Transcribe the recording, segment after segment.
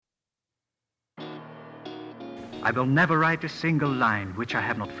I will never write a single line which I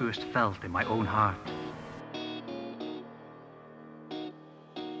have not first felt in my own heart.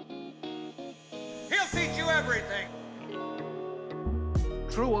 He'll teach you everything.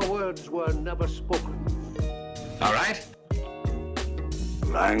 Truer words were never spoken. All right.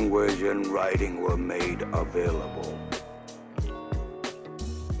 Language and writing were made available.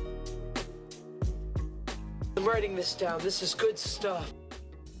 I'm writing this down. This is good stuff.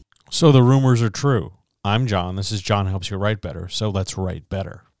 So the rumors are true. I'm John. This is John Helps You Write Better, so let's write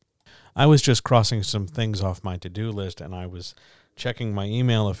better. I was just crossing some things off my to-do list, and I was checking my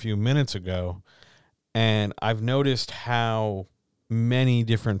email a few minutes ago, and I've noticed how many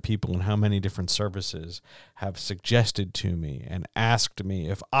different people and how many different services have suggested to me and asked me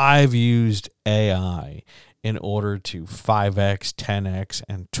if I've used AI in order to 5x, 10x,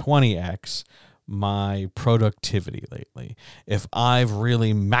 and 20x my productivity lately. If I've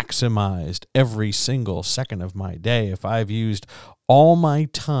really maximized every single second of my day, if I've used all my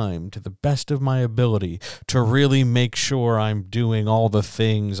time to the best of my ability to really make sure I'm doing all the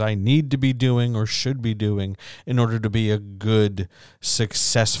things I need to be doing or should be doing in order to be a good,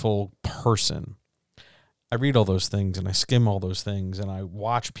 successful person. I read all those things and I skim all those things and I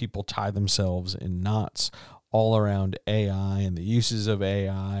watch people tie themselves in knots all around AI and the uses of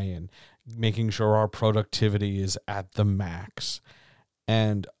AI and making sure our productivity is at the max.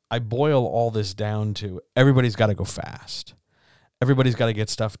 And I boil all this down to everybody's got to go fast. Everybody's got to get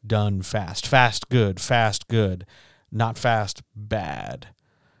stuff done fast. Fast, good, not fast, bad.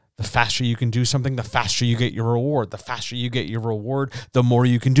 The faster you can do something, the faster you get your reward. The faster you get your reward, the more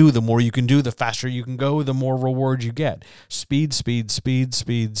you can do. The more you can do, the faster you can go, the more reward you get. Speed,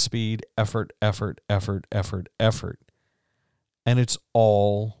 effort. And it's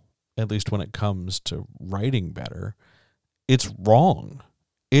all, at least when it comes to writing better, it's wrong.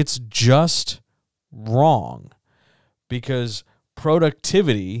 It's just wrong. Because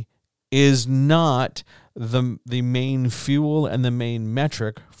productivity is not the main fuel and the main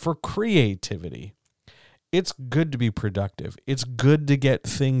metric for creativity. It's good to be productive. It's good to get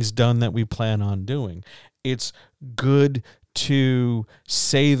things done that we plan on doing. It's good to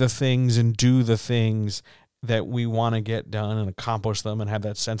say the things and do the things that we want to get done and accomplish them and have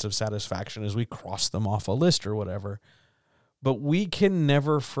that sense of satisfaction as we cross them off a list or whatever. But we can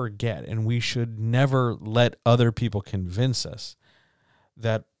never forget, and we should never let other people convince us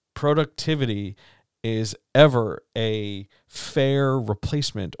that productivity is ever a fair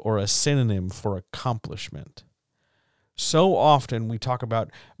replacement or a synonym for accomplishment. So often we talk about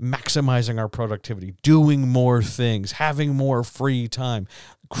maximizing our productivity, doing more things, having more free time,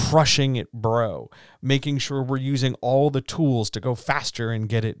 crushing it, bro, making sure we're using all the tools to go faster and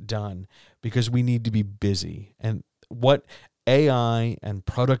get it done because we need to be busy. And what AI and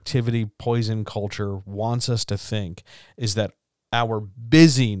productivity poison culture wants us to think is that our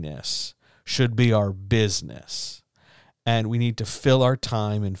busyness should be our business. And we need to fill our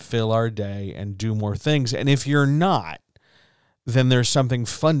time and fill our day and do more things. And if you're not, then there's something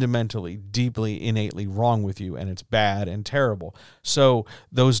fundamentally, deeply, innately wrong with you, and it's bad and terrible. So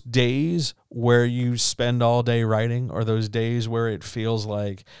those days where you spend all day writing, or those days where it feels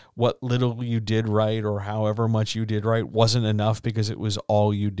like what little you did write or however much you did write wasn't enough because it was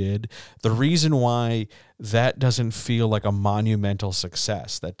all you did, the reason why that doesn't feel like a monumental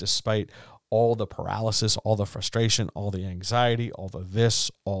success, that despite all the paralysis, all the frustration, all the anxiety, all the this,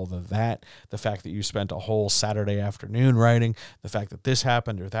 all the that, the fact that you spent a whole Saturday afternoon writing, the fact that this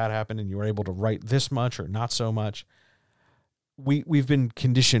happened or that happened and you were able to write this much or not so much. We've been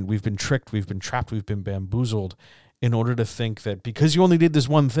conditioned, we've been tricked, we've been trapped, we've been bamboozled in order to think that because you only did this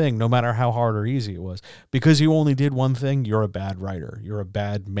one thing, no matter how hard or easy it was, because you only did one thing, you're a bad writer, you're a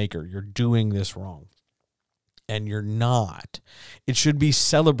bad maker, you're doing this wrong. And you're not. It should be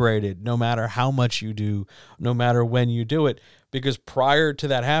celebrated no matter how much you do, no matter when you do it, because prior to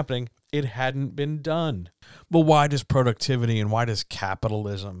that happening, it hadn't been done. But why does productivity and why does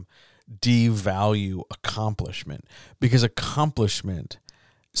capitalism devalue accomplishment? Because accomplishment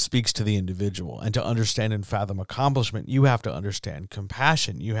speaks to the individual. And to understand and fathom accomplishment, you have to understand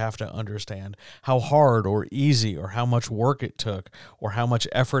compassion. You have to understand how hard or easy or how much work it took or how much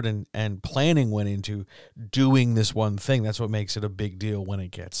effort and planning went into doing this one thing. That's what makes it a big deal when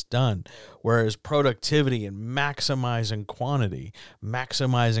it gets done. Whereas productivity and maximizing quantity,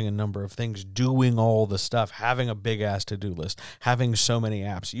 maximizing a number of things, doing all the stuff, having a big ass to-do list, having so many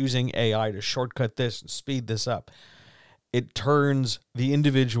apps, using AI to shortcut this and speed this up, it turns the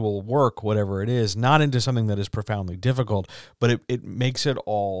individual work, whatever it is, not into something that is profoundly difficult, but it makes it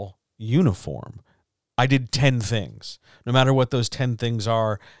all uniform. I did 10 things. No matter what those 10 things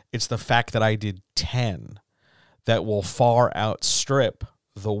are, it's the fact that I did 10 that will far outstrip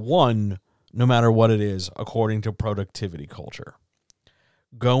the one, no matter what it is, according to productivity culture.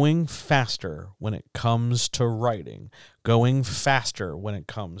 Going faster when it comes to writing, going faster when it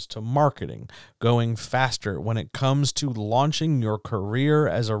comes to marketing, going faster when it comes to launching your career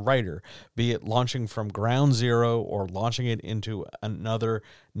as a writer, be it launching from ground zero or launching it into another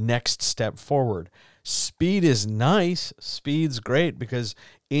next step forward. Speed is nice. Speed's great because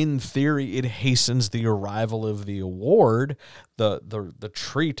in theory it hastens the arrival of the award, the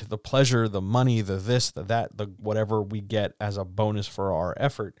treat, the pleasure, the money, the this, the that, the whatever we get as a bonus for our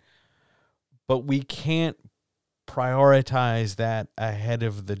effort. But we can't prioritize that ahead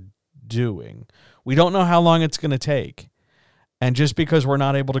of the doing. We don't know how long it's going to take. And just because we're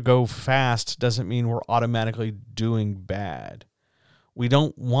not able to go fast doesn't mean we're automatically doing bad. We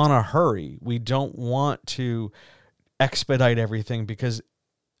don't want to hurry. We don't want to expedite everything because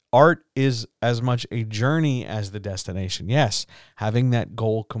art is as much a journey as the destination. Yes, having that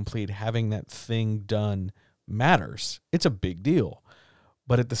goal complete, having that thing done matters. It's a big deal.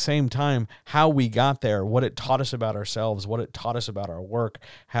 But at the same time, how we got there, what it taught us about ourselves, what it taught us about our work,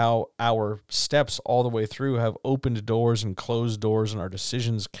 how our steps all the way through have opened doors and closed doors, and our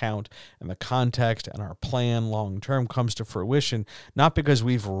decisions count, and the context and our plan long term comes to fruition, not because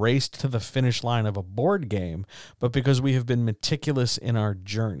we've raced to the finish line of a board game, but because we have been meticulous in our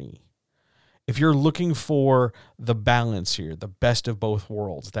journey. If you're looking for the balance here, the best of both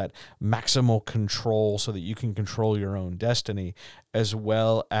worlds, that maximal control so that you can control your own destiny, as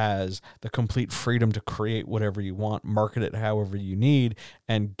well as the complete freedom to create whatever you want, market it however you need,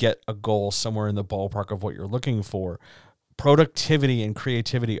 and get a goal somewhere in the ballpark of what you're looking for, productivity and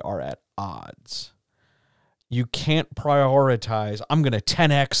creativity are at odds. You can't prioritize, I'm going to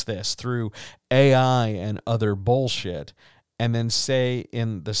 10x this through AI and other bullshit, and then say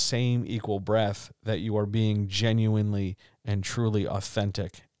in the same equal breath that you are being genuinely and truly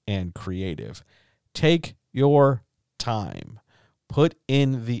authentic and creative. Take your time. Put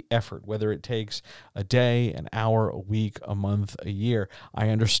in the effort, whether it takes a day, an hour, a week, a month, a year. I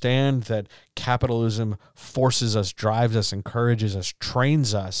understand that capitalism forces us, drives us, encourages us,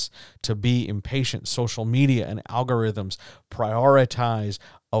 trains us to be impatient. Social media and algorithms prioritize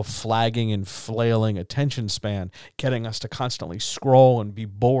a flagging and flailing attention span, getting us to constantly scroll and be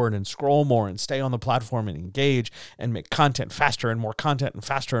bored and scroll more and stay on the platform and engage and make content faster and more content and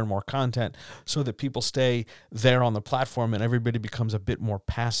faster and more content so that people stay there on the platform and everybody becomes a bit more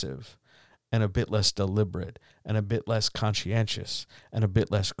passive and a bit less deliberate and a bit less conscientious and a bit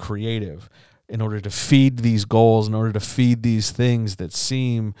less creative in order to feed these goals, in order to feed these things that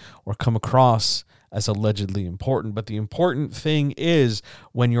seem or come across as allegedly important. But the important thing is,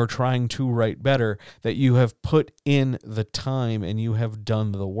 when you're trying to write better, that you have put in the time and you have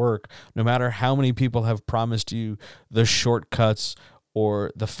done the work. No matter how many people have promised you the shortcuts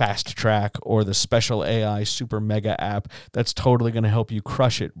or the fast track or the special AI super mega app that's totally going to help you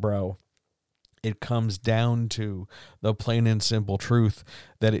crush it, bro. It comes down to the plain and simple truth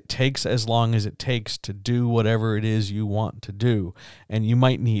that it takes as long as it takes to do whatever it is you want to do. And you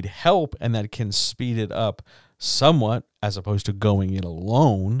might need help, and that can speed it up somewhat as opposed to going it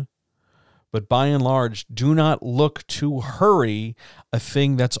alone. But by and large, do not look to hurry a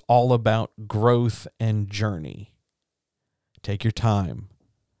thing that's all about growth and journey. Take your time.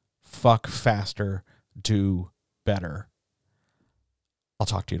 Fuck faster. Do better. I'll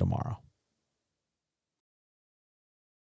talk to you tomorrow.